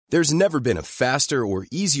There's never been a faster or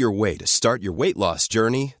easier way to start your weight loss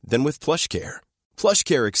journey than with PlushCare.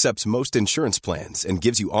 PlushCare accepts most insurance plans and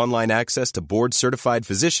gives you online access to board-certified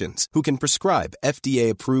physicians who can prescribe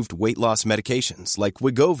FDA-approved weight loss medications like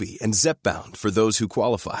Wegovy and Zepbound for those who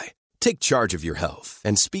qualify. Take charge of your health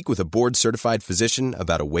and speak with a board-certified physician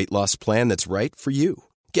about a weight loss plan that's right for you.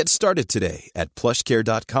 Get started today at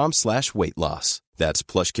plushcare.com/weight loss. That's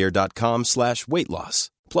plushcare.com/weight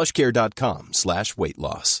loss. plushcare.com/weight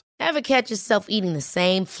loss. Ever catch yourself eating the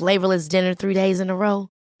same flavorless dinner 3 days in a row?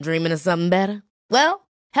 Dreaming of something better? Well,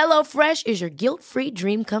 HelloFresh is your guilt-free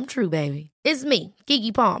dream come true, baby. It's me,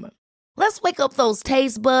 Keke Palmer. Let's wake up those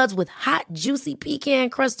taste buds with hot, juicy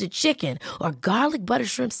pecan-crusted chicken or garlic butter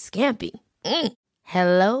shrimp scampi.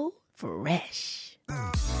 Hello Fresh.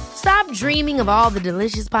 Stop dreaming of all the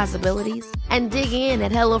delicious possibilities and dig in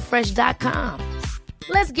at HelloFresh.com.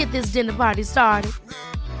 Let's get this dinner party started.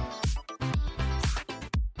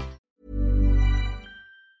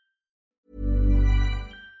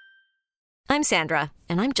 I'm Sandra,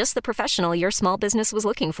 and I'm just the professional your small business was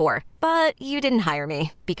looking for. But you didn't hire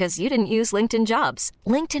me because you didn't use LinkedIn Jobs.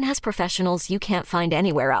 LinkedIn has professionals you can't find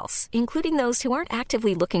anywhere else, including those who aren't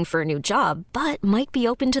actively looking for a new job, but might be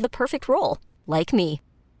open to the perfect role, like me.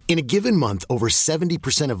 In a given month, over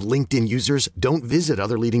 70% of LinkedIn users don't visit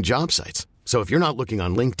other leading job sites. So if you're not looking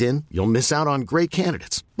on LinkedIn, you'll miss out on great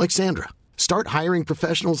candidates like Sandra. Start hiring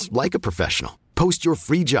professionals like a professional. Post your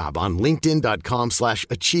free job on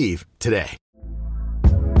linkedin.com/achieve today.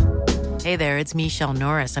 Hey there, it's Michelle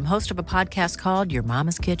Norris. I'm host of a podcast called Your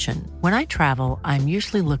Mama's Kitchen. When I travel, I'm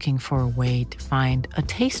usually looking for a way to find a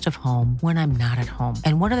taste of home when I'm not at home.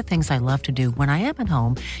 And one of the things I love to do when I am at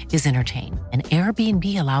home is entertain. And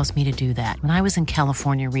Airbnb allows me to do that. When I was in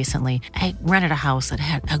California recently, I rented a house that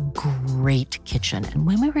had a great kitchen. And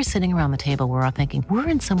when we were sitting around the table, we were all thinking, we're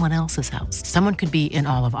in someone else's house. Someone could be in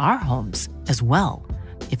all of our homes as well.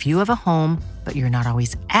 If you have a home, but you're not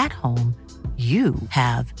always at home, you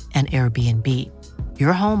have an Airbnb.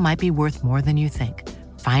 Your home might be worth more than you think.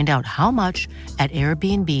 Find out how much at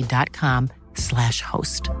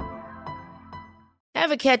airbnb.com/host.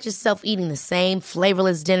 Ever catch yourself eating the same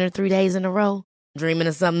flavorless dinner 3 days in a row? Dreaming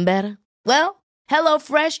of something better? Well,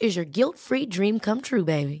 HelloFresh is your guilt-free dream come true,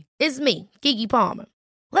 baby. It's me, Keke Palmer.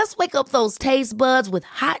 Let's wake up those taste buds with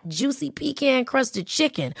hot, juicy pecan-crusted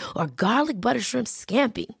chicken or garlic butter shrimp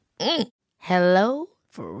scampi. Hello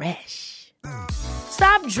Fresh.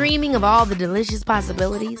 Stop dreaming of all the delicious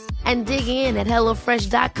possibilities and dig in at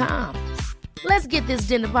HelloFresh.com. Let's get this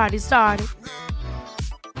dinner party started.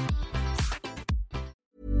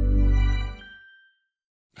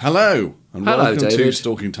 Hello, and Hello, welcome to David.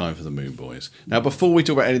 Stalking Time for the Moon Boys. Now, before we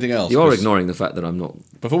talk about anything else... You're ignoring the fact that I'm not...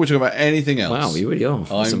 Before we talk about anything else... Wow, you really are.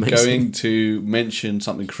 That's I'm amazing. going to mention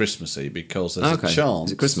something Christmassy because there's a chance...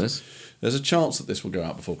 Is it Christmas? There's a chance that this will go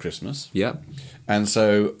out before Christmas. Yeah. And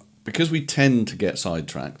so, because we tend to get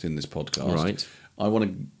sidetracked in this podcast, Right. I want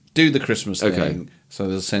to do the Christmas Okay. thing, so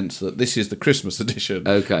there's a sense that this is the Christmas edition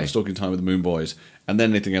Okay. of Stalking Time with the Moon Boys, and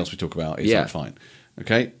then anything else we talk about is Yeah. fine.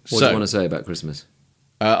 Okay? What do you want to say about Christmas?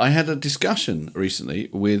 I had a discussion recently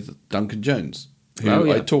with Duncan Jones, who Oh,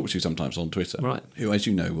 yeah. I talk to sometimes on Twitter, Right. who, as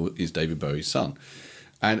you know, is David Bowie's son.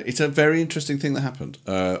 And it's a very interesting thing that happened,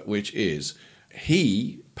 which is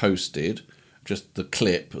he posted just the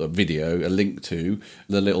clip, a video, a link to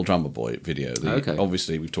the Little Drummer Boy video. Okay.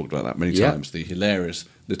 Obviously, we've talked about that many Yeah. times, the hilarious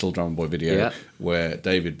Little Drummer Boy video Yeah. where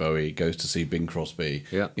David Bowie goes to see Bing Crosby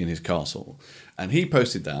Yeah. in his castle. And he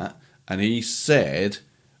posted that, and he said...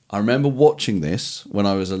 I remember watching this when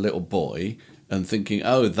I was a little boy and thinking,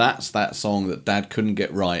 oh, that's that song that Dad couldn't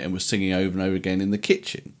get right and was singing over and over again in the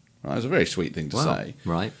kitchen. Right? It was a very sweet thing to say.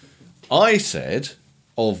 Right. I said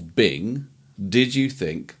of Bing, did you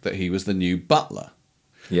think that he was the new butler?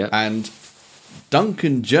 Yeah. And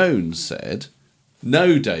Duncan Jones said,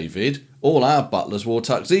 no, David, all our butlers wore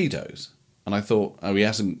tuxedos. And I thought, oh, he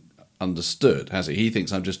hasn't understood, has he? He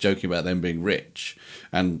thinks I'm just joking about them being rich.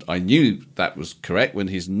 And I knew that was correct when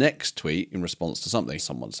his next tweet, in response to something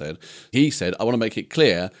someone said, he said, I want to make it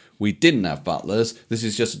clear, we didn't have butlers. This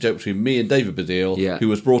is just a joke between me and David Baddiel, Yeah. who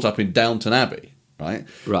was brought up in Downton Abbey. Right?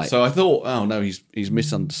 Right. So I thought, oh no, he's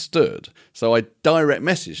misunderstood. So I direct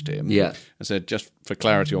messaged him Yeah. and said, just for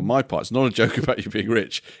clarity on my part, it's not a joke about you being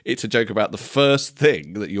rich. It's a joke about the first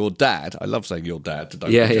thing that your dad, I love saying your dad to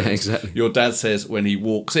Duncan Yeah, Jones, exactly. your dad says when he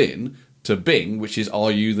walks in to Bing, which is,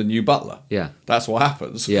 are you the new butler? Yeah. That's what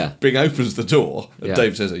happens. Yeah. Bing opens the door and Yeah.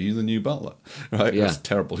 Dave says, are you the new butler? Right? Yeah. That's a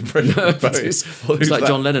terrible impression. of Bowie. It's Who's like that?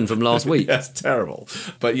 John Lennon from last week. That's terrible.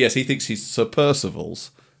 But yes, he thinks he's Sir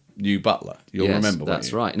Percival's new butler. You'll Yes, remember, won't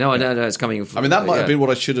that's you? right. No, no, it's coming from... I mean, that might have been what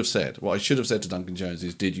I should have said. What I should have said to Duncan Jones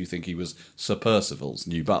is, did you think he was Sir Percival's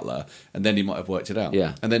new butler? And then he might have worked it out.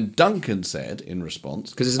 Yeah. And then Duncan said, in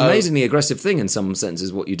response... Because it's an amazingly aggressive thing in some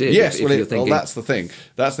senses, what you did. Yes, if you're thinking, well, that's the thing.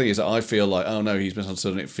 That's the thing is that I feel like, oh no, he's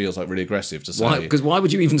misunderstood, and it feels like really aggressive to say. why? Because why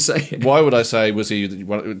would you even say it? Why would I say,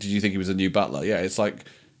 did you think he was a new butler? Yeah, it's like,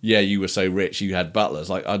 yeah, you were so rich, you had butlers.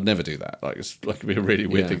 Like, I'd never do that. Like, it's like, it'd be a really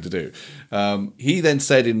weird thing to do. He then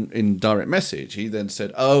said in direct message,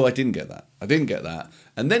 oh, I didn't get that.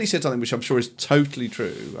 And then he said something which I'm sure is totally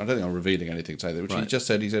true. I don't think I'm revealing anything to say that, which he just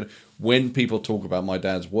said, when people talk about my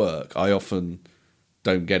dad's work, I often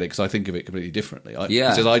don't get it because I think of it completely differently. He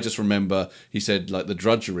said, I just remember, he said, like the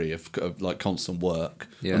drudgery of like constant work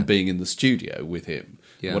and being in the studio with him.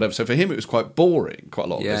 Yeah. Whatever. So for him, it was quite boring, quite a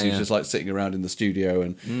lot, because he was just like sitting around in the studio,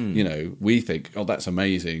 and you know, we think, oh, that's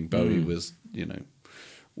amazing. Bowie was, you know,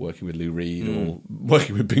 working with Lou Reed or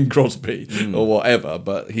working with Bing Crosby or whatever,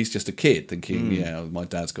 but he's just a kid thinking, yeah, my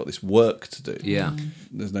dad's got this work to do. Yeah,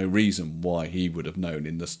 there's no reason why he would have known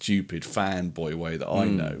in the stupid fanboy way that I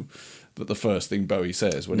know that the first thing Bowie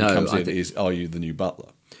says when he comes in is, "Are you the new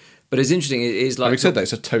butler?" But it's interesting. It is like, having said that,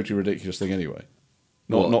 it's a totally ridiculous thing anyway.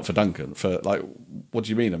 Not for Duncan. For like, what do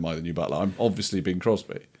you mean? Am I the new butler? I'm obviously Bing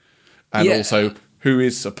Crosby, and also who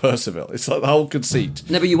is Sir Percival? It's like the whole conceit.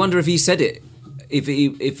 No, but you wonder if he said it, if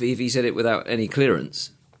he said it without any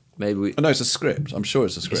clearance. Maybe no, it's a script. I'm sure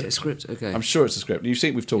it's a script. Is it a script? Okay. I'm sure it's a script. We've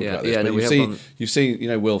talked about this. Yeah, but no, you've seen, you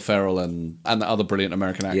know, Will Ferrell and the other brilliant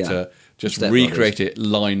American actor just Step recreate Brothers. it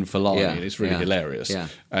line for line. Yeah, It's really hilarious. Yeah.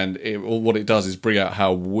 And what it does is bring out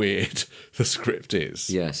how weird the script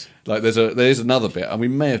is. Yes. Like there's another bit, and we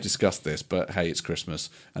may have discussed this, but hey, it's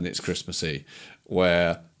Christmas and it's Christmassy,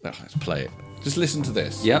 where let's play it. Just listen to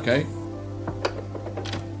this. Yep. Okay.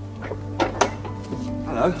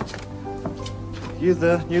 Hello. You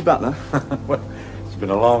the new butler? Well, it's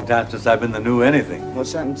been a long time since I've been the new anything.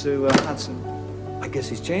 What's happened to Hudson? I guess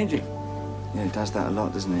he's changing. Yeah, he does that a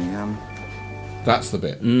lot, doesn't he? That's the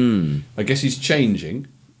bit. I guess he's changing.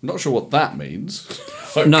 Not sure what that means.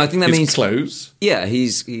 No, I think that his means clothes. Yeah,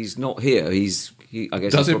 he's not here. I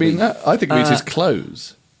guess. Does it mean that? I think it means his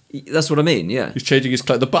clothes. That's what I mean. Yeah. He's changing his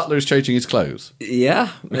clothes. The butler is changing his clothes.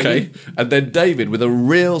 Yeah. Maybe. Okay. And then David, with a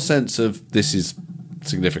real sense of this is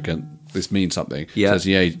significant, this means something, says,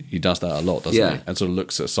 yeah, he does that a lot, doesn't he? And sort of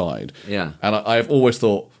looks aside. Yeah. And I've always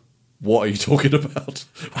thought, what are you talking about?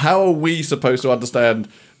 How are we supposed to understand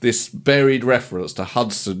this buried reference to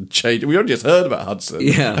Hudson changing? We only just heard about Hudson.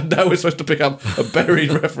 Yeah. And now we're supposed to pick up a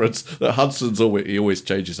buried reference that he always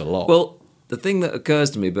changes a lot. Well, the thing that occurs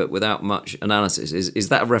to me, but without much analysis, is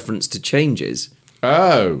that a reference to changes?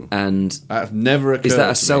 Oh. And that's never occurred. Is that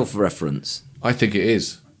a to me. self-reference? I think it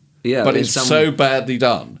is. Yeah. But it's so badly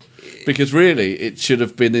done. Because really, it should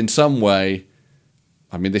have been in some way,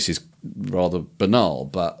 I mean, this is rather banal,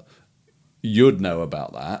 but you'd know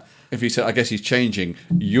about that. If he said, I guess he's changing,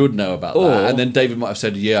 you'd know about that. And then David might have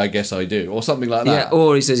said, yeah, I guess I do. Or something like that. Yeah,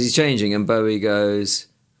 or he says he's changing and Bowie goes,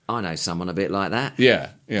 I know someone a bit like that. Yeah,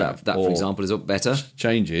 yeah. That for example, is better.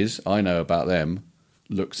 Changes, I know about them,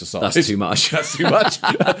 looks aside. That's too much. That's too much.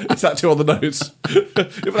 Is that too on the nose?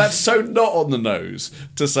 But that's so not on the nose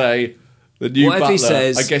to say... The new what if butler, he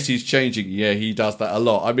says, I guess he's changing. Yeah, he does that a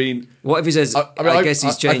lot. I mean... What if he says, I guess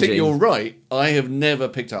he's changing? I think you're right. I have never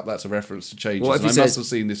picked up that's a reference to Changes. What if he I says, must have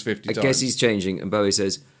seen this 50 times. I guess he's changing. And Bowie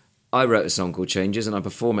says, I wrote a song called Changes and I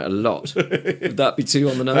perform it a lot. Would that be too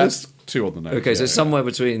on the nose? That's too on the nose. Okay, so somewhere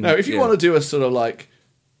between... No, if you want to do a sort of like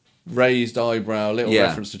raised eyebrow little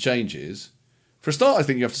reference to Changes, for a start, I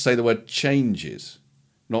think you have to say the word changes,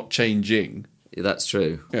 not changing. Yeah, that's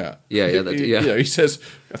true. Yeah. Yeah. You know, he says,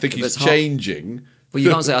 I think he's changing... Well, you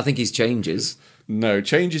can't say, I think he's changes. No,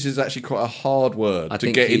 changes is actually quite a hard word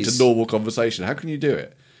to get into normal conversation. How can you do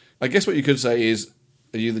it? I guess what you could say is,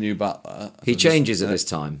 are you the new butler? He changes at this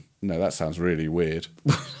time. No, that sounds really weird.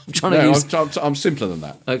 I'm trying to use... I'm simpler than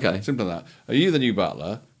that. Okay. Simpler than that. Are you the new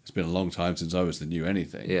butler? It's been a long time since I was the new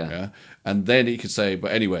anything. Yeah. And then he could say,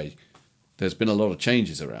 but anyway, there's been a lot of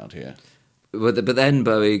changes around here. But then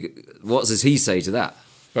Bowie, what does he say to that?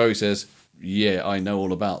 Bowie says, yeah, I know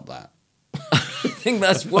all about that. I think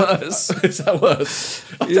that's worse. Is that worse?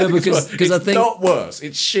 Yeah, because I think... It's not worse.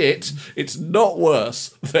 It's shit. It's not worse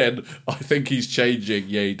than I think he's changing.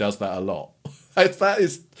 Yeah, he does that a lot. That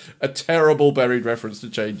is a terrible buried reference to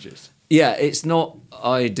Changes. Yeah, it's not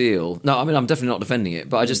ideal. No, I mean, I'm definitely not defending it,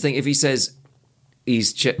 but I just think if he says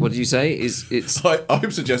he's... what did you say?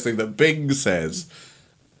 I'm suggesting that Bing says,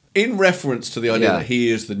 in reference to the idea that he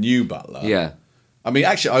is the new butler... Yeah. I mean,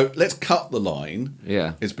 actually, let's cut the line.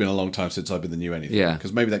 Yeah. It's been a long time since I've been the new anything. Yeah.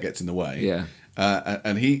 Because maybe that gets in the way. Yeah.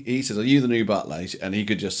 And he says, are you the new butler? And he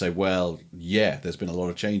could just say, well, yeah, there's been a lot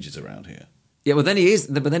of changes around here. Yeah, well, then he is.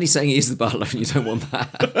 But then he's saying he is the butler, and you don't want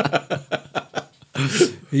that.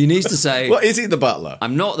 He needs to say, well, is he the butler?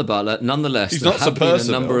 I'm not the butler. Nonetheless, He's there not have Sir been a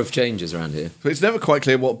Percival. number of changes around here. But it's never quite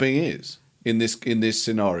clear what Bing is in this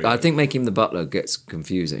scenario. I think making him the butler gets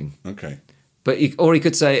confusing. Okay. But he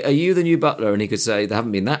could say, are you the new butler? And he could say, there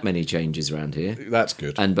haven't been that many changes around here. That's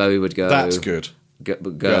good. And Bowie would go, That's good. Go,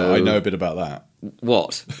 Yeah, I know a bit about that.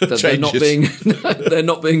 What? That they're not being there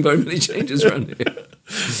not being very many changes around here.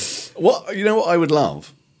 What, you know what I would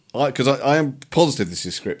love? Because I am positive this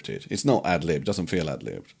is scripted. It's not ad-lib. It doesn't feel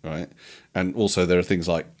ad-libbed, right? And also there are things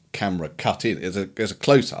like camera cut in. There's a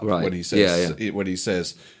close-up Right. when he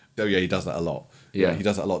says, oh yeah, he does that a lot. Yeah. He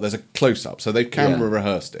does that a lot. There's a close-up. So they've camera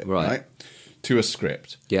rehearsed it, right? To a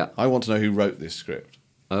script. Yeah. I want to know who wrote this script.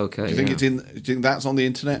 Okay. Do you think do you think that's on the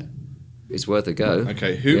internet? It's worth a go.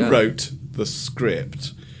 Okay, who wrote the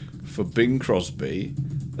script for Bing Crosby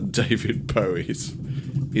and David Bowie's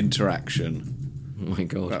interaction? Oh my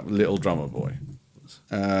God. That little drummer boy.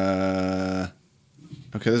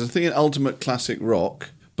 Okay, there's a thing in Ultimate Classic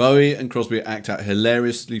Rock. Bowie and Crosby act out a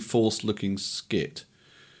hilariously forced-looking skit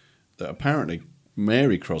that apparently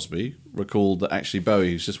Mary Crosby recalled that actually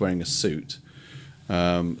Bowie, who's just wearing a suit,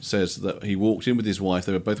 says that he walked in with his wife.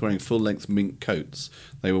 They were both wearing full-length mink coats.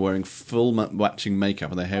 They were wearing full matching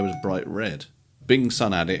makeup and their hair was bright red. Bing's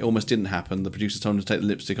son had it. It almost didn't happen. The producers told him to take the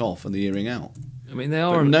lipstick off and the earring out. I mean, they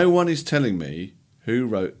are... But no one is telling me who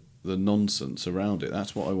wrote the nonsense around it.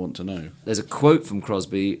 That's what I want to know. There's a quote from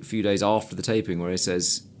Crosby a few days after the taping where he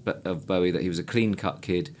says of Bowie that he was a clean-cut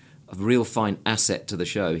kid, a real fine asset to the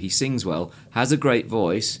show. He sings well, has a great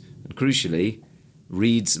voice, and crucially,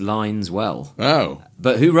 reads lines well. Oh.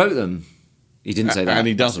 But who wrote them? He didn't say that. And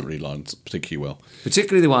he doesn't read lines particularly well.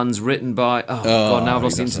 Particularly the ones written by... Oh, God, now I've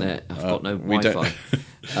lost the internet. I've got no Wi-Fi.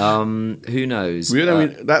 Who knows?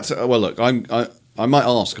 Well, look, I might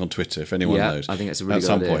ask on Twitter if anyone knows. I think that's a really at good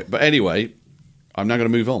some idea. point. But anyway, I'm now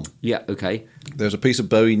going to move on. Yeah, okay. There's a piece of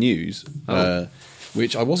Bowie news,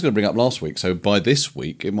 which I was going to bring up last week, so by this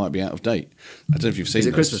week it might be out of date. I don't know if you've seen Is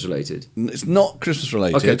it this. Christmas related? It's not Christmas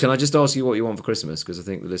related. Okay, can I just ask you what you want for Christmas? Because I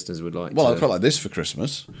think the listeners would like Well, to... I've got like this for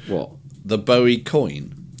Christmas. What? The Bowie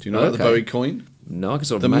coin. Do you know about the Bowie coin? No, I can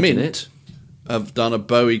sort of the imagine Mint it. have done a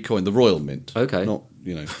Bowie coin, the Royal Mint. Okay. Not,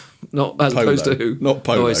 you know... Not as opposed to who? Not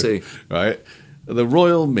Polo. Oh, I see. Right? The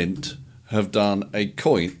Royal Mint have done a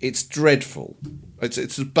coin. It's dreadful. It's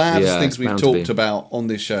as bad as things we've talked about on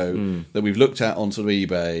this show that we've looked at on sort of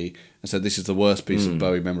eBay and said this is the worst piece of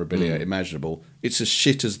Bowie memorabilia imaginable. It's as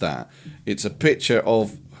shit as that. It's a picture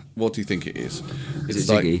of... What do you think it is? Is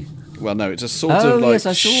it Ziggy? Well, no, it's a sort of like yes,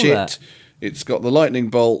 I saw shit... that. It's got the lightning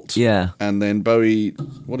bolt, Yeah. and then Bowie.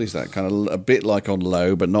 What is that? Kind of a bit like on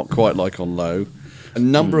Low, but not quite like on Low. A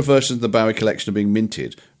number of versions of the Bowie collection are being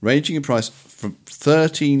minted, ranging in price from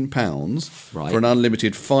 £13 for an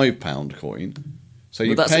unlimited £5 coin. So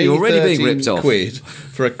you pay already being ripped off. £13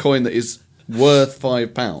 for a coin that is worth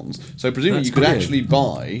 £5. So presumably That's you could brilliant. actually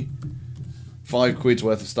buy £5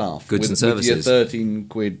 worth of stuff Goods and services. with your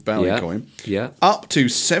 £13 Bowie coin. Yeah. Up to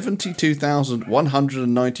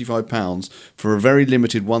 £72,195 for a very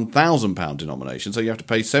limited £1,000 denomination. So you have to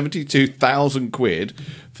pay £72,000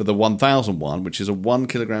 for the 1,001, which is a 1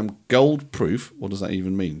 kilogram gold proof. What does that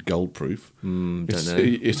even mean? Gold proof? Don't know.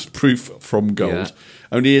 It's proof from gold. Yeah.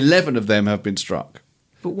 Only 11 of them have been struck.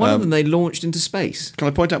 But one of them they launched into space. Can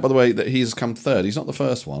I point out, by the way, that he has come third? He's not the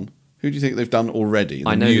first one. Who do you think they've done already?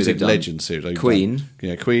 I know who Music they've done. Legend series. They've Queen. done.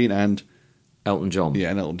 Yeah, Queen and... Elton John.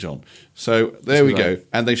 Yeah, and Elton John. So there we right. go.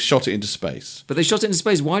 And they've shot it into space. But they shot it into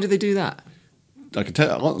space. Why did they do that? I can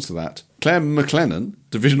answer that. Claire McLennan,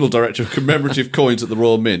 Divisional Director of Commemorative Coins at the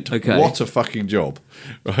Royal Mint. Okay. What a fucking job.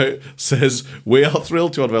 Right? Says, we are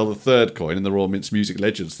thrilled to unveil the third coin in the Royal Mint's Music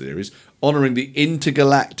Legends series, honouring the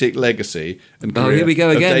intergalactic legacy and career here we go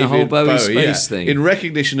of again, the David whole Bowie space thing. In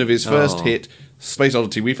recognition of his first hit, Space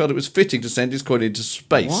Oddity, we felt it was fitting to send his coin into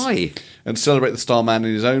space. Why? And celebrate the starman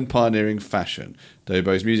in his own pioneering fashion. David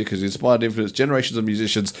Bowie's music has inspired and influenced generations of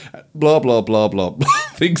musicians. Blah, blah, blah, blah.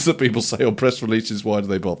 Things that people say on press releases, why do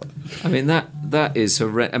they bother? I mean, that is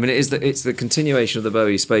horrendous. I mean, it's the continuation of the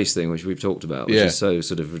Bowie space thing, which we've talked about, which is so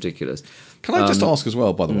sort of ridiculous. Can I just ask as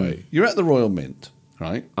well, by the way, you're at the Royal Mint,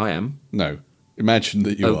 right? I am. No. Imagine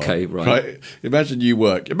that you are. Okay, right. Imagine you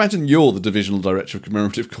work. Imagine you're the Divisional Director of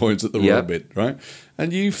Commemorative Coins at the Royal Mint, right?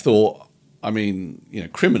 And you've thought, I mean,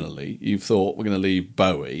 criminally, you've thought we're going to leave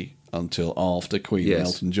Bowie until after Queen and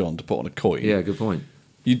Elton John to put on a coin. Yeah, good point.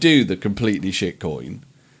 You do the completely shit coin.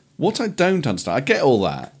 What I don't understand, I get all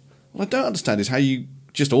that. What I don't understand is how you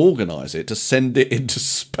just organise it to send it into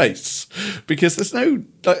space, because there's no.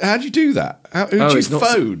 Like, how do you do that? Who do you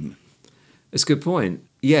phone? It's a good point.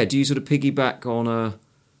 Yeah, do you sort of piggyback on a?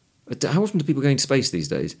 How often do people go into space these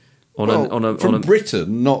days? From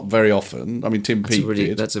Britain, not very often. I mean, Tim Peake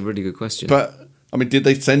did. That's a really good question. But I mean, did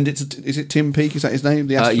they send it to? Is it Tim Peake? Is that his name?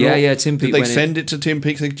 The astronaut? Yeah. Tim Peake. Did they send it to Tim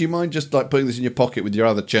Peake? Saying, do you mind just like putting this in your pocket with your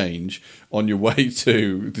other change on your way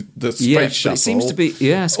to the space shuttle? But it seems to be.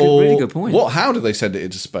 Yeah, it's a really good point. How do they send it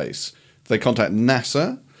into space? Do they contact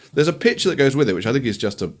NASA? There's a picture that goes with it, which I think is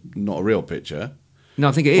just not a real picture. No,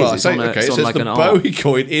 I think it is. Well, it's on it says like the an Bowie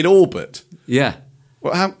coin in orbit. Yeah.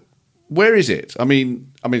 Well, where is it? I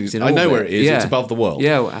mean, I know where it is. Yeah. It's above the world.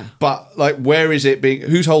 Yeah. But like, where is it being?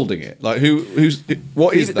 Who's holding it? Like,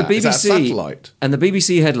 what is that? The BBC, is that a satellite? And the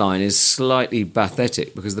BBC headline is slightly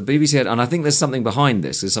pathetic because the BBC and I think there's something behind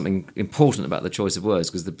this. There's something important about the choice of words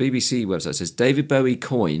because the BBC website says David Bowie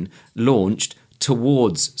coin launched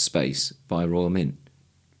towards space by Royal Mint.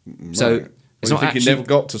 Right. So. It's not it never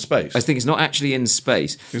got to space? I think it's not actually in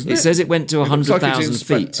space. Isn't it says it went to 100,000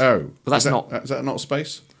 feet. Oh. But that's Is that not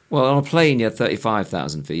space? Well, on a plane, you're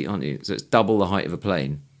 35,000 feet, aren't you? So it's double the height of a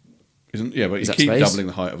plane. But you keep space? doubling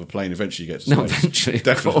the height of a plane, eventually you get to space. No, eventually,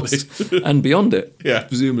 definitely. Of course. And beyond it, yeah.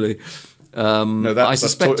 presumably. No, I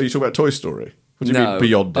suspect... are you talking about Toy Story? What do you No. mean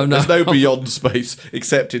beyond it? Oh, no. There's no beyond space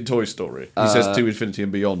except in Toy Story. He says to infinity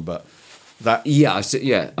and beyond, but that... I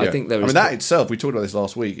think there is... I mean, that itself, we talked about this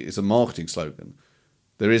last week, it's a marketing slogan.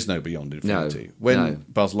 There is no beyond infinity. When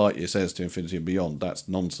Buzz Lightyear says to infinity and beyond, that's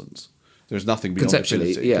nonsense. There's nothing beyond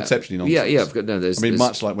infinity. Yeah. Conceptually nonsense. Yeah. No,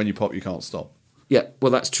 much like when you pop, you can't stop. Yeah,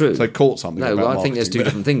 well, that's true. So they caught something about I think there's two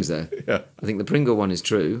different things there. Yeah. I think the Pringle one is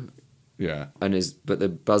true. Yeah. But the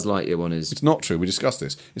Buzz Lightyear one is... It's not true. We discussed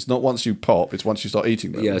this. It's not once you pop, it's once you start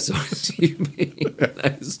eating them. Yeah, so you mean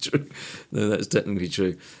that is true. No, that's technically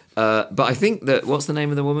true. But I think that... What's the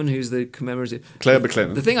name of the woman who's the commemorative... Claire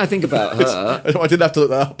McLennan. The thing I think about her... I didn't have to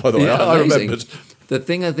look that up, by the way. I remembered. The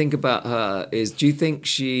thing I think about her is, do you think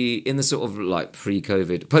she, in the sort of like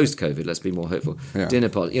pre-COVID, post-COVID, let's be more hopeful, dinner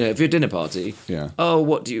party, if you're a dinner party,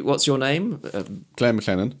 what's your name? Claire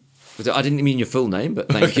McLennan. I didn't mean your full name, but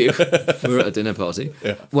thank you. We're at a dinner party.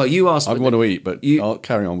 Yeah. Well, you asked me... I want to eat, but I'll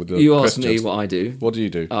carry on with the You questions. asked me what I do. What do you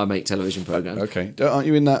do? I make television programmes. Okay. Aren't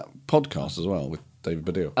you in that podcast as well with David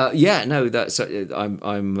Baddiel? That's...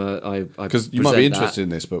 Because you might be interested in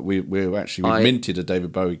this, but we minted a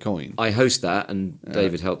David Bowie coin. I host that, and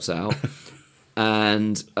David helps out.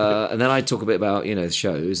 And then I talk a bit about, the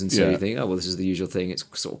shows, and so you think, this is the usual thing. It's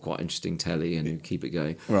sort of quite interesting telly, and you keep it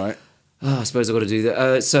going. Right. I suppose I've got to do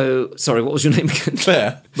that. Sorry, what was your name again?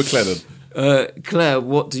 Claire McLennan. Claire,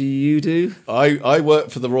 what do you do? I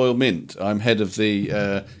work for the Royal Mint. I'm head of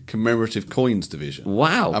the commemorative coins division.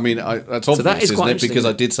 Wow. I mean, that's obvious, that is isn't quite it? Because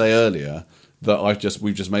I did say earlier that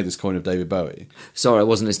we've just made this coin of David Bowie. Sorry, I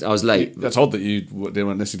wasn't listening. I was late. That's odd that you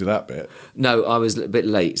didn't listen to that bit. No, I was a bit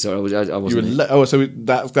late. Sorry, I wasn't. You were so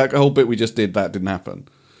that whole bit we just did, that didn't happen.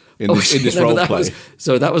 In this role play.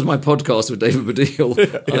 That was my podcast with David Baddiel.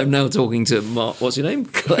 Yeah. I'm now talking to Mark. What's your name?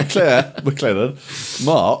 Claire McLennan.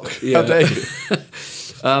 Mark, how dare you?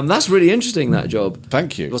 That's really interesting, that job.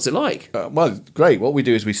 Thank you. What's it like? Well, great. What we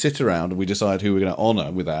do is we sit around and we decide who we're going to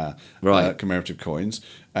honour with our commemorative coins.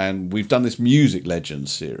 And we've done this Music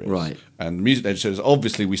Legends series. Right. And the Music Legends series,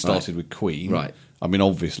 obviously we started with Queen. Right. I mean,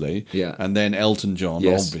 obviously. Yeah. And then Elton John,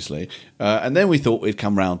 yes. obviously. And then we thought we'd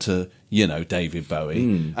come round to, David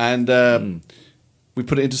Bowie. And we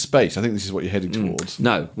put it into space. I think this is what you're heading towards.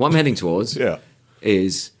 No, what I'm heading towards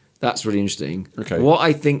is... That's really interesting. Okay. What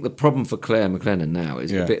I think the problem for Claire McLennan now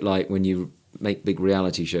is a bit like when you make big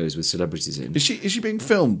reality shows with celebrities in. Is she being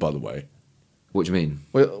filmed, by the way? What do you mean?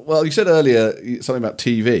 Well, you said earlier something about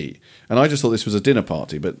TV, and I just thought this was a dinner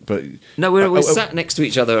party, but no, we're sat next to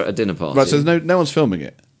each other at a dinner party. Right, so no one's filming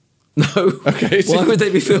it. No. Okay. Why would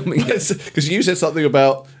they be filming it? Because you said something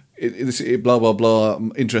about blah blah blah,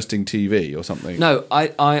 interesting TV or something. No, I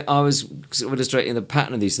was sort of illustrating the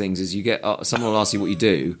pattern of these things. Is you get someone will ask you what you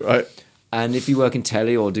do, right? And if you work in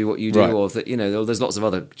telly or do what you do, right. or there's lots of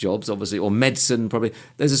other jobs, obviously, or medicine, probably.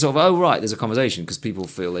 There's a sort of there's a conversation because people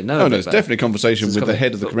feel they know. Oh no, there's definitely a conversation with the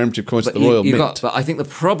head of the commemorative coins at the Royal Mint. But I think the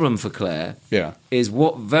problem for Claire, is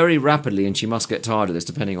what very rapidly, and she must get tired of this,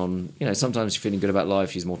 depending on sometimes she's feeling good about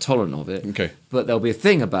life, she's more tolerant of it. Okay, but there'll be a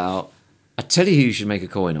thing about. I tell you who you should make a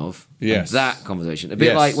coin of. Yes. And that conversation. A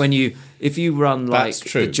bit Yes. like if you run like That's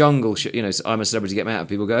true. the jungle show, I'm a Celebrity, Get Me Out,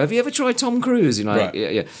 people go, have you ever tried Tom Cruise? Right.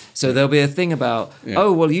 Yeah. So there'll be a thing about,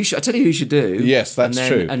 oh, well, I tell you who you should do. Yes, that's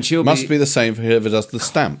true. And she'll Must be the same for whoever does the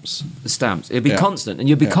stamps. The stamps. It'll be constant. And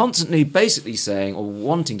you'll be constantly basically saying or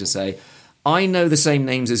wanting to say, I know the same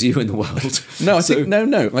names as you in the world. No, I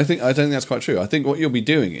don't think that's quite true. I think what you'll be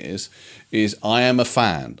doing is I am a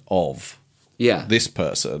fan of this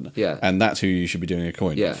person, and that's who you should be doing a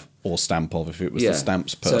coin of or stamp of if it was the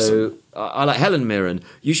stamps person. So I like Helen Mirren.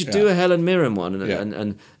 You should do a Helen Mirren one,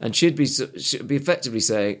 and she'd be effectively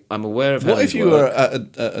saying, I'm aware of Helen's What if you work. were at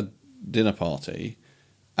a dinner party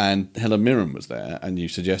and Helen Mirren was there and you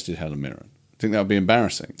suggested Helen Mirren? I think that would be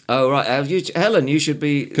embarrassing. Oh, right. Helen, you should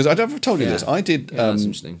be... Because I've never told you this. I did... that's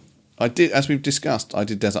interesting. I did, as we've discussed, I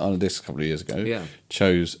did Desert Island Discs a couple of years ago. Yeah.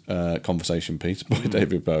 Chose Conversation Piece by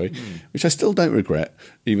David Bowie, which I still don't regret,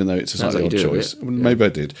 even though it's a slightly odd choice. Maybe I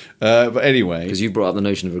did. But anyway... Because you brought up the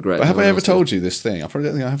notion of regret. But have I ever told you this thing? I probably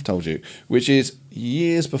don't think I have told you, which is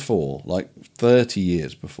years before, like 30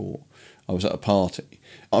 years before, I was at a party.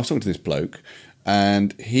 I was talking to this bloke,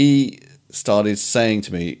 and he started saying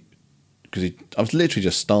to me, because I was literally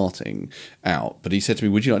just starting out, but he said to me,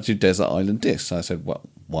 would you like to do Desert Island Discs? I said, well,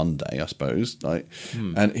 one day, I suppose.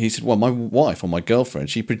 And he said, well, my wife or my girlfriend,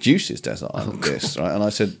 she produces Desert Island Discs, right? And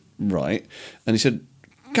I said, right. And he said,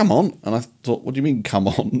 come on. And I thought, what do you mean, come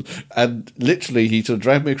on? And literally, he sort of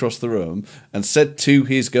dragged me across the room and said to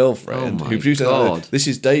his girlfriend, who produced Desert Island, this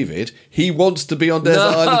is David, he wants to be on Desert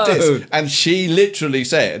Island Discs. And she literally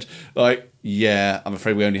said, yeah, I'm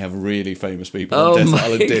afraid we only have really famous people on Desert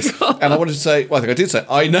Island Discs. And I wanted to say, well, I think I did say,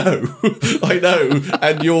 I know,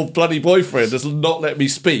 and your bloody boyfriend does not let me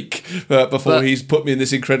speak before he's put me in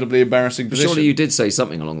this incredibly embarrassing position. Surely you did say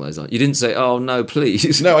something along those lines. You didn't say, oh, no,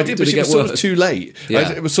 please. No, I did, but it was sort of too late.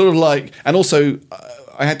 Yeah. It was sort of like, and also...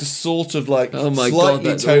 I had to sort of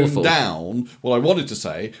slightly tone down what I wanted to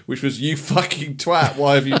say, which was, you fucking twat,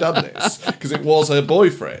 why have you done this? Because it was her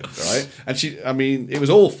boyfriend, right? And it was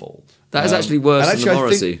awful. That is actually worse than the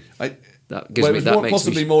Morrissey.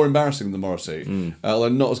 Possibly more embarrassing than the Morrissey, although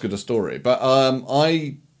not as good a story. But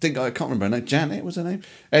I think, I can't remember her name, Janet was her name?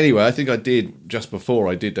 Anyway, I think I did, just before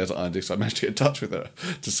I did Desert Island Discs, I managed to get in touch with her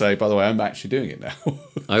to say, by the way, I'm actually doing it now.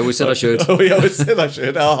 I always said I should. Oh, yeah, I always said I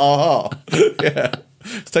should. Yeah.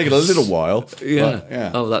 It's taken a little while. Yeah. But,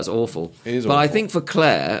 yeah. Oh, that's awful. It is but awful. I think for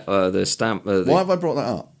Claire, the stamp... Why have I brought that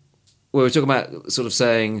up? Well, we're talking about sort of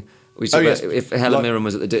saying... if Helen Mirren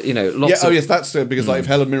was at the... lots of... yes, that's because if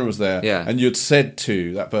Helen Mirren was there Yeah. and you'd said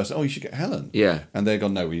to that person, oh, you should get Helen. Yeah. And they'd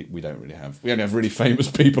gone, no, we don't really have... We only have really famous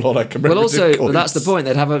people on our commemorative Well, also, coins. that's the point.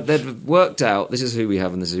 They'd worked out, this is who we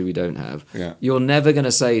have and this is who we don't have. Yeah. You're never going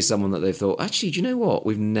to say someone that they've thought, actually, do you know what?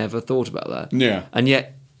 We've never thought about that. Yeah. And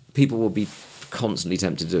yet, people will be constantly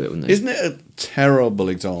tempted to do it, wouldn't they? Isn't it a terrible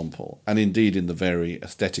example, and indeed in the very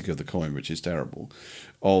aesthetic of the coin, which is terrible,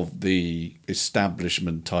 of the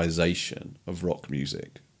establishmentization of rock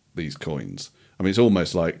music, these coins? I mean, it's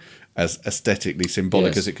almost like as aesthetically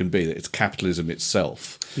symbolic as it can be, that it's capitalism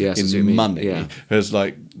itself in money has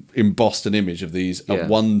embossed an image of these at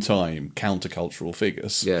one time countercultural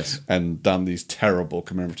figures and done these terrible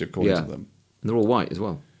commemorative coins of them. And they're all white as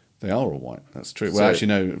well. They are all white. That's true. Well, actually,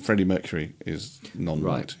 no. Freddie Mercury is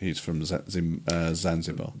non-white. Right. He's from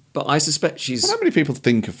Zanzibar. But I suspect she's... Well, how many people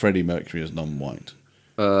think of Freddie Mercury as non-white?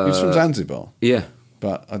 He's from Zanzibar. Yeah.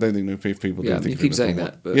 But I don't think people do think you of keep him saying as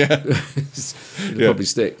that, but it'll probably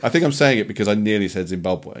stick. I think I'm saying it because I nearly said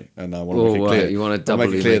Zimbabwe, and I want to make it clear. You want to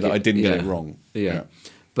make it clear that I didn't get it wrong. Yeah.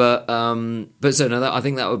 But so no, I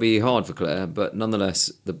think that would be hard for Claire. But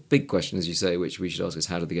nonetheless, the big question, as you say, which we should ask, is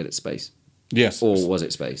how did they get it space? Yes. Or was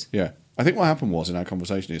it space? Yeah. I think what happened was in our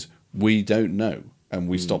conversation is we don't know, and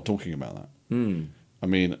we stopped talking about that. I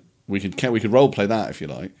mean, we could role play that if you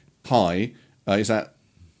like. Hi, is that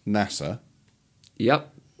NASA?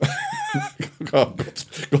 Yep. got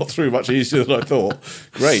through much easier than I thought.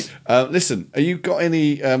 Great. Listen, have you got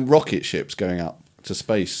any rocket ships going up to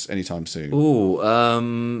space anytime soon?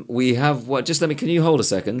 Oh, we have. What? Just can you hold a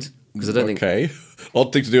second? Because I don't think. Okay.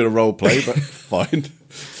 Odd thing to do in a role play, but fine.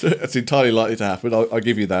 It's entirely likely to happen. I'll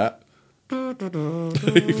give you that. You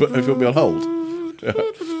put me on hold.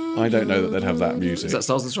 I don't know that they'd have that music. Is that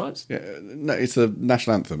Stars and Stripes? Yeah, no, it's the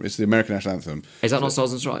national anthem. It's the American national anthem. Is that not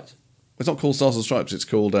Stars and Stripes? It's not called Stars and Stripes. It's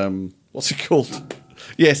called what's it called?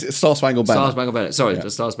 Yes, it's Star Spangled Banner. Star Spangled Banner. Sorry,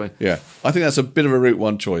 just Star Spangled. Yeah, I think that's a bit of a Route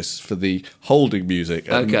 1 choice for the holding music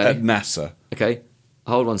at NASA. Okay,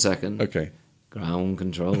 hold 1 second. Okay. Ground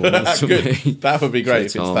control. Good. That would be great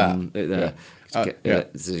if it's that.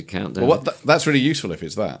 It's a countdown. Well, that's really useful if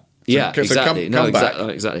it's that. So, exactly. So come back.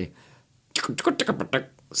 Exactly.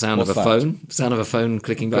 Sound What's of a that? phone. Sound of a phone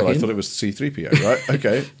clicking back Oh, I in. thought it was C-3PO, right?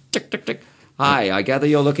 Okay. Tick, tick, tick. Hi, I gather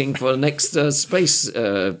you're looking for the next space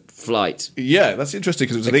flight. Yeah, that's interesting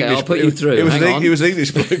because it was an Okay, English. I'll put you through. It was, Hang on. It was an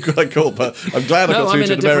English bloke I called, but I'm glad I No, got I'm through in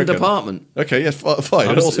to a an different American. department. Okay, yes, fine.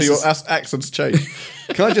 And This also, is- your accent's changed.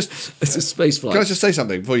 Can I just It's a space flight. can I just say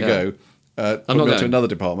something before you Yeah. go? I'm I'm not not to going. another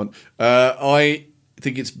department. I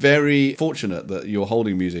think it's very fortunate that your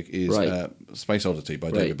holding music is Right. Space Oddity by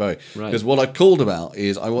David Bowie. Right. Because what I called about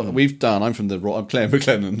is we've done. I'm from the I'm Claire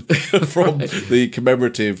McLennan from the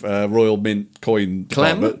commemorative Royal Mint coin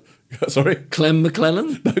Clem? department. Sorry, Clem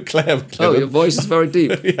McClellan? no, Claire McLennan. Oh, your voice is very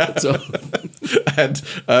deep. So, And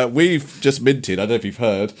we've just minted. I don't know if you've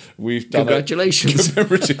heard. We've done Congratulations. a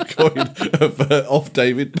commemorative coin of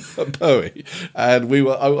David Bowie, and we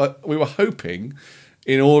were hoping,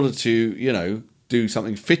 in order to do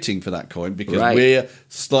something fitting for that coin, because Right. we're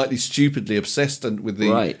slightly stupidly obsessed and with the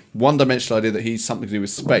Right. one-dimensional idea that he's something to do with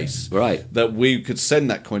space. Right. That we could send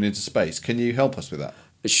that coin into space. Can you help us with that?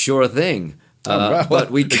 sure thing. Wow.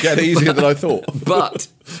 But we Again, easier than I thought. But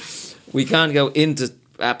we can't go into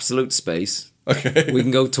absolute space. Okay. We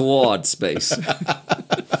can go toward space.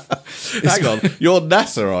 Hang on, you're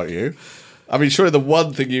NASA, aren't you? I mean, surely the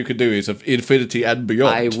one thing you can do is of infinity and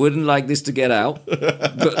beyond. I wouldn't like this to get out,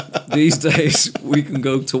 but these days we can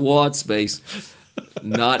go toward space,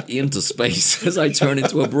 not into space, as I turn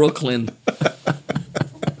into a Brooklyn.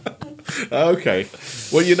 Okay.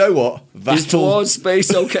 Well, you know what? Is toward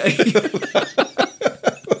space okay?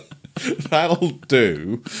 That'll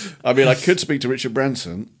do. I mean, I could speak to Richard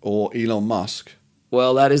Branson or Elon Musk.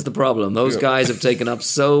 Well, that is the problem. Those guys have taken up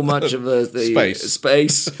so much of the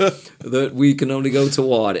space that we can only go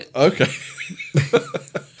toward it. Okay.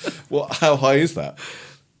 Well, how high is that?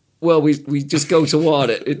 Well, we just go toward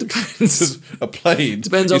it. It depends. A plane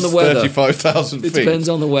Depends on is the weather. 35,000 feet. It depends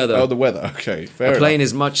on the weather. Oh, the weather. Okay, fair A plane enough.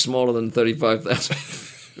 is much smaller than 35,000.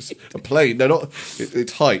 A plane, no, not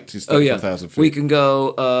its height is Oh, yeah. 35,000 feet. We can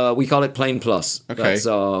go, we call it Plane Plus. Okay. That's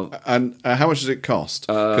And how much does it cost?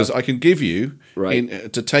 Because I can give you,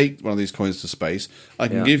 Right. to take one of these coins to space, I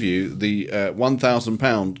can Yeah. give you the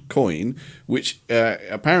 £1,000 coin, which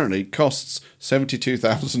apparently costs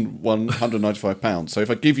 £72,195. So if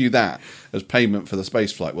I give you that as payment for the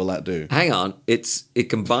space flight, will that do? hang on. It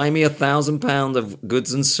can buy me £1,000 of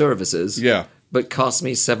goods and services. Yeah. But cost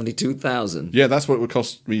me 72,000. Yeah, that's what it would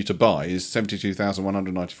cost me to buy, is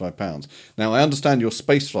 £72,195. Now, I understand your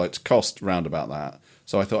space flights cost round about that,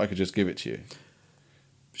 so I thought I could just give it to you.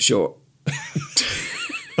 Sure. I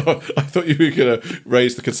thought you were going to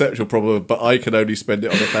raise the conceptual problem, but I can only spend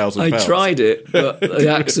it on £1,000. I tried it, but the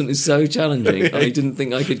accent is so challenging. I didn't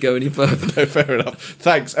think I could go any further. No, fair enough.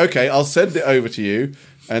 Thanks. Okay, I'll send it over to you,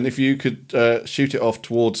 and if you could shoot it off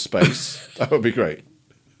towards space, that would be great.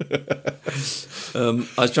 I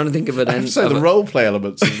was trying to think of an I have end. to say, of the a- role play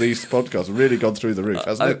elements of these podcasts have really gone through the roof,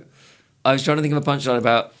 hasn't it? I was trying to think of a punchline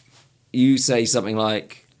about you say something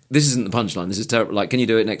like, "This isn't the punchline. This is terrible. Like, can you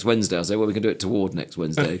do it next Wednesday?" I say, "Well, we can do it toward next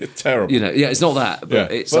Wednesday." Terrible. Yeah, it's not that. But Yeah.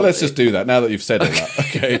 it's Well, let's just do that now that you've said all that.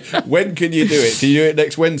 Okay. When can you do it? Can you do it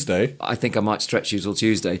next Wednesday? I think I might stretch you till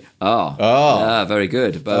Tuesday. Very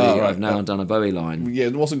good. Bowie. right. I've now done a Bowie line. Yeah,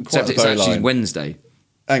 it wasn't quite Except a it's Bowie actually line. Wednesday.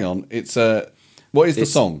 Hang on. It's what is the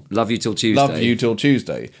It's song? Love You Till Tuesday. Love You Till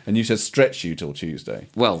Tuesday. And you said stretch you till Tuesday.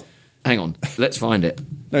 Well, hang on. Let's find it.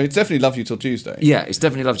 No, it's definitely Love You Till Tuesday. Yeah, it's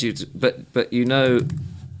definitely Love You. But you know,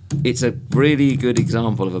 it's a really good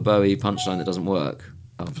example of a Bowie punchline that doesn't work.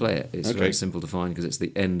 I'll play it. It's Okay. very simple to find because it's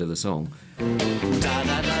the end of the song.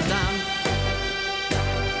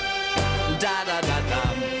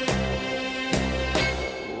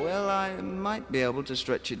 Well, I might be able to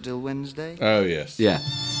stretch it till Wednesday. Oh, yes. Yeah,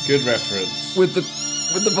 Good reference. with the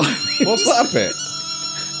Bowie. What's that bit?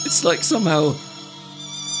 It's like somehow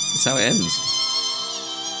it's how it ends.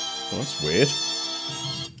 Oh, that's weird.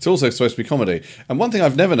 It's also supposed to be comedy. And one thing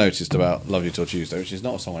I've never noticed about Love You Till Tuesday, which is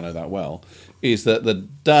not a song I know that well, is that the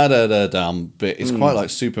da-da-da-dum bit is quite like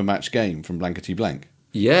Super Match Game from Blankety Blank.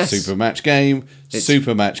 Yes, Super Match Game,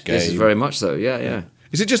 Super Match Game. This is very much so. Yeah.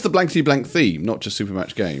 Is it just the Blankety Blank theme, not just Super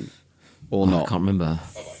Match Game? Or I not? can't remember.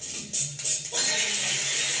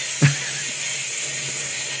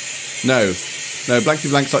 No, Blankety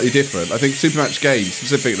Blank's slightly different. I think Super Match Game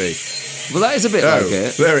specifically. Well, that is a bit Oh, like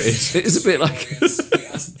it. there it is. It is a bit like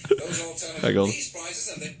it. Hang on.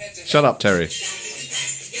 Shut up, Terry.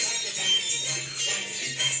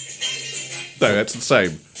 No, that's the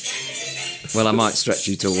same. Well, I might stretch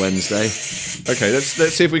you till Wednesday. Okay, let's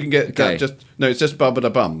see if we can get Okay. it's just bubba da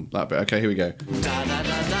bum that bit. Okay, here we go.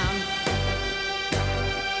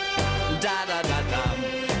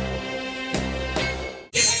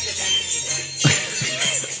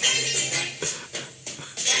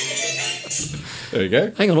 There you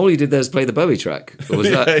go. Hang on, all you did there is play the Bowie track. Or was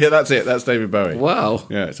that? Yeah, that's it. That's David Bowie. Wow.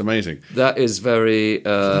 Yeah, it's amazing. That is very...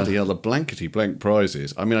 Bloody hell, the blankety blank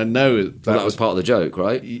prizes. I mean, I know that was part of the joke,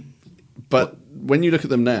 right? But when you look at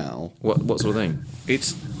them now... What sort of thing?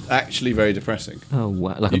 It's actually very depressing. Oh,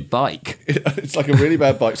 wow. Like a bike. It's like a really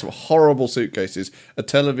bad bike, some horrible suitcases, a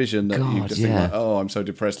television that you just think, like, oh, I'm so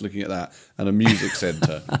depressed looking at that, and a music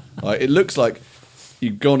centre. It looks like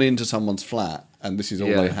you've gone into someone's flat and this is all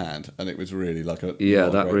they had, and it was really like a... Yeah,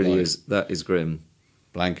 that really is. That is grim.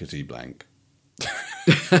 Blankety blank.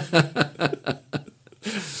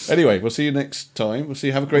 Anyway, we'll see you next time. We'll see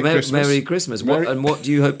you. Have a great Christmas. Merry Christmas. And what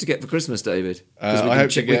do you hope to get for Christmas, David? I hope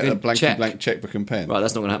to get a blankety blank checkbook and pen. Right,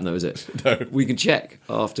 that's not going to happen though, is it? No. We can check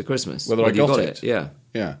after Christmas whether I got it. Yeah.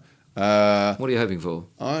 Yeah. What are you hoping for?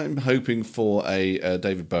 I'm hoping for a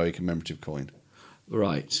David Bowie commemorative coin.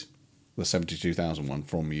 Right. The 72,000 one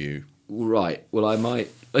from you. Right. Well, I might...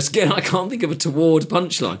 Again, I can't think of a toward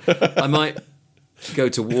punchline. I might go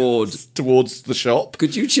towards the shop.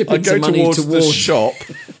 Could you chip in some money towards the shop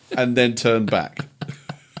and then turn back?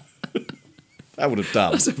 That would have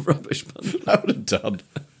done. That's a rubbish pun. That would have done.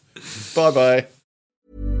 Bye-bye.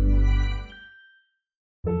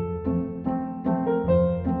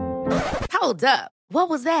 Hold up. What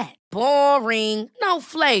was that? Boring. No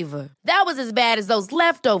flavor. That was as bad as those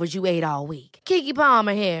leftovers you ate all week. Keke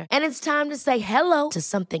Palmer here, and it's time to say hello to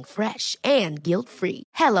something fresh and guilt-free.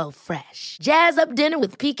 Hello Fresh. Jazz up dinner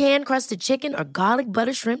with pecan-crusted chicken or garlic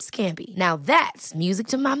butter shrimp scampi. Now that's music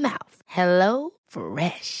to my mouth. Hello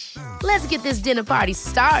Fresh. Let's get this dinner party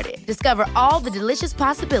started. Discover all the delicious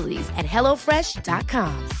possibilities at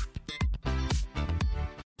HelloFresh.com.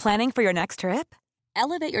 Planning for your next trip?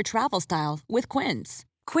 Elevate your travel style with Quince.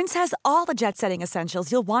 Quince has all the jet-setting essentials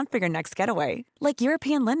you'll want for your next getaway, like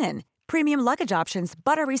European linen, premium luggage options,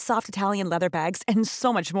 buttery soft Italian leather bags, and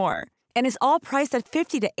so much more. And is all priced at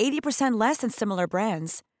 50 to 80% less than similar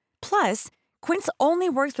brands. Plus, Quince only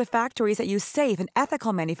works with factories that use safe and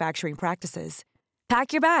ethical manufacturing practices.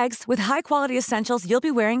 Pack your bags with high-quality essentials you'll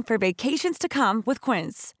be wearing for vacations to come with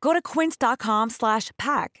Quince. Go to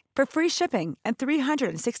quince.com/pack for free shipping and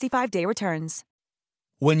 365-day returns.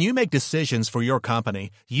 When you make decisions for your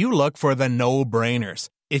company, you look for the no-brainers.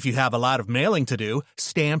 If you have a lot of mailing to do,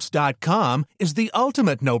 Stamps.com is the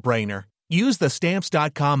ultimate no-brainer. Use the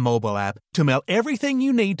Stamps.com mobile app to mail everything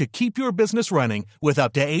you need to keep your business running with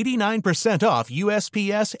up to 89% off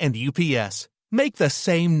USPS and UPS. Make the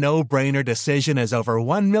same no-brainer decision as over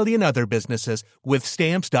 1 million other businesses with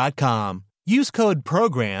Stamps.com. Use code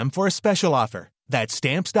PROGRAM for a special offer. That's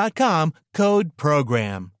Stamps.com, code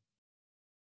PROGRAM.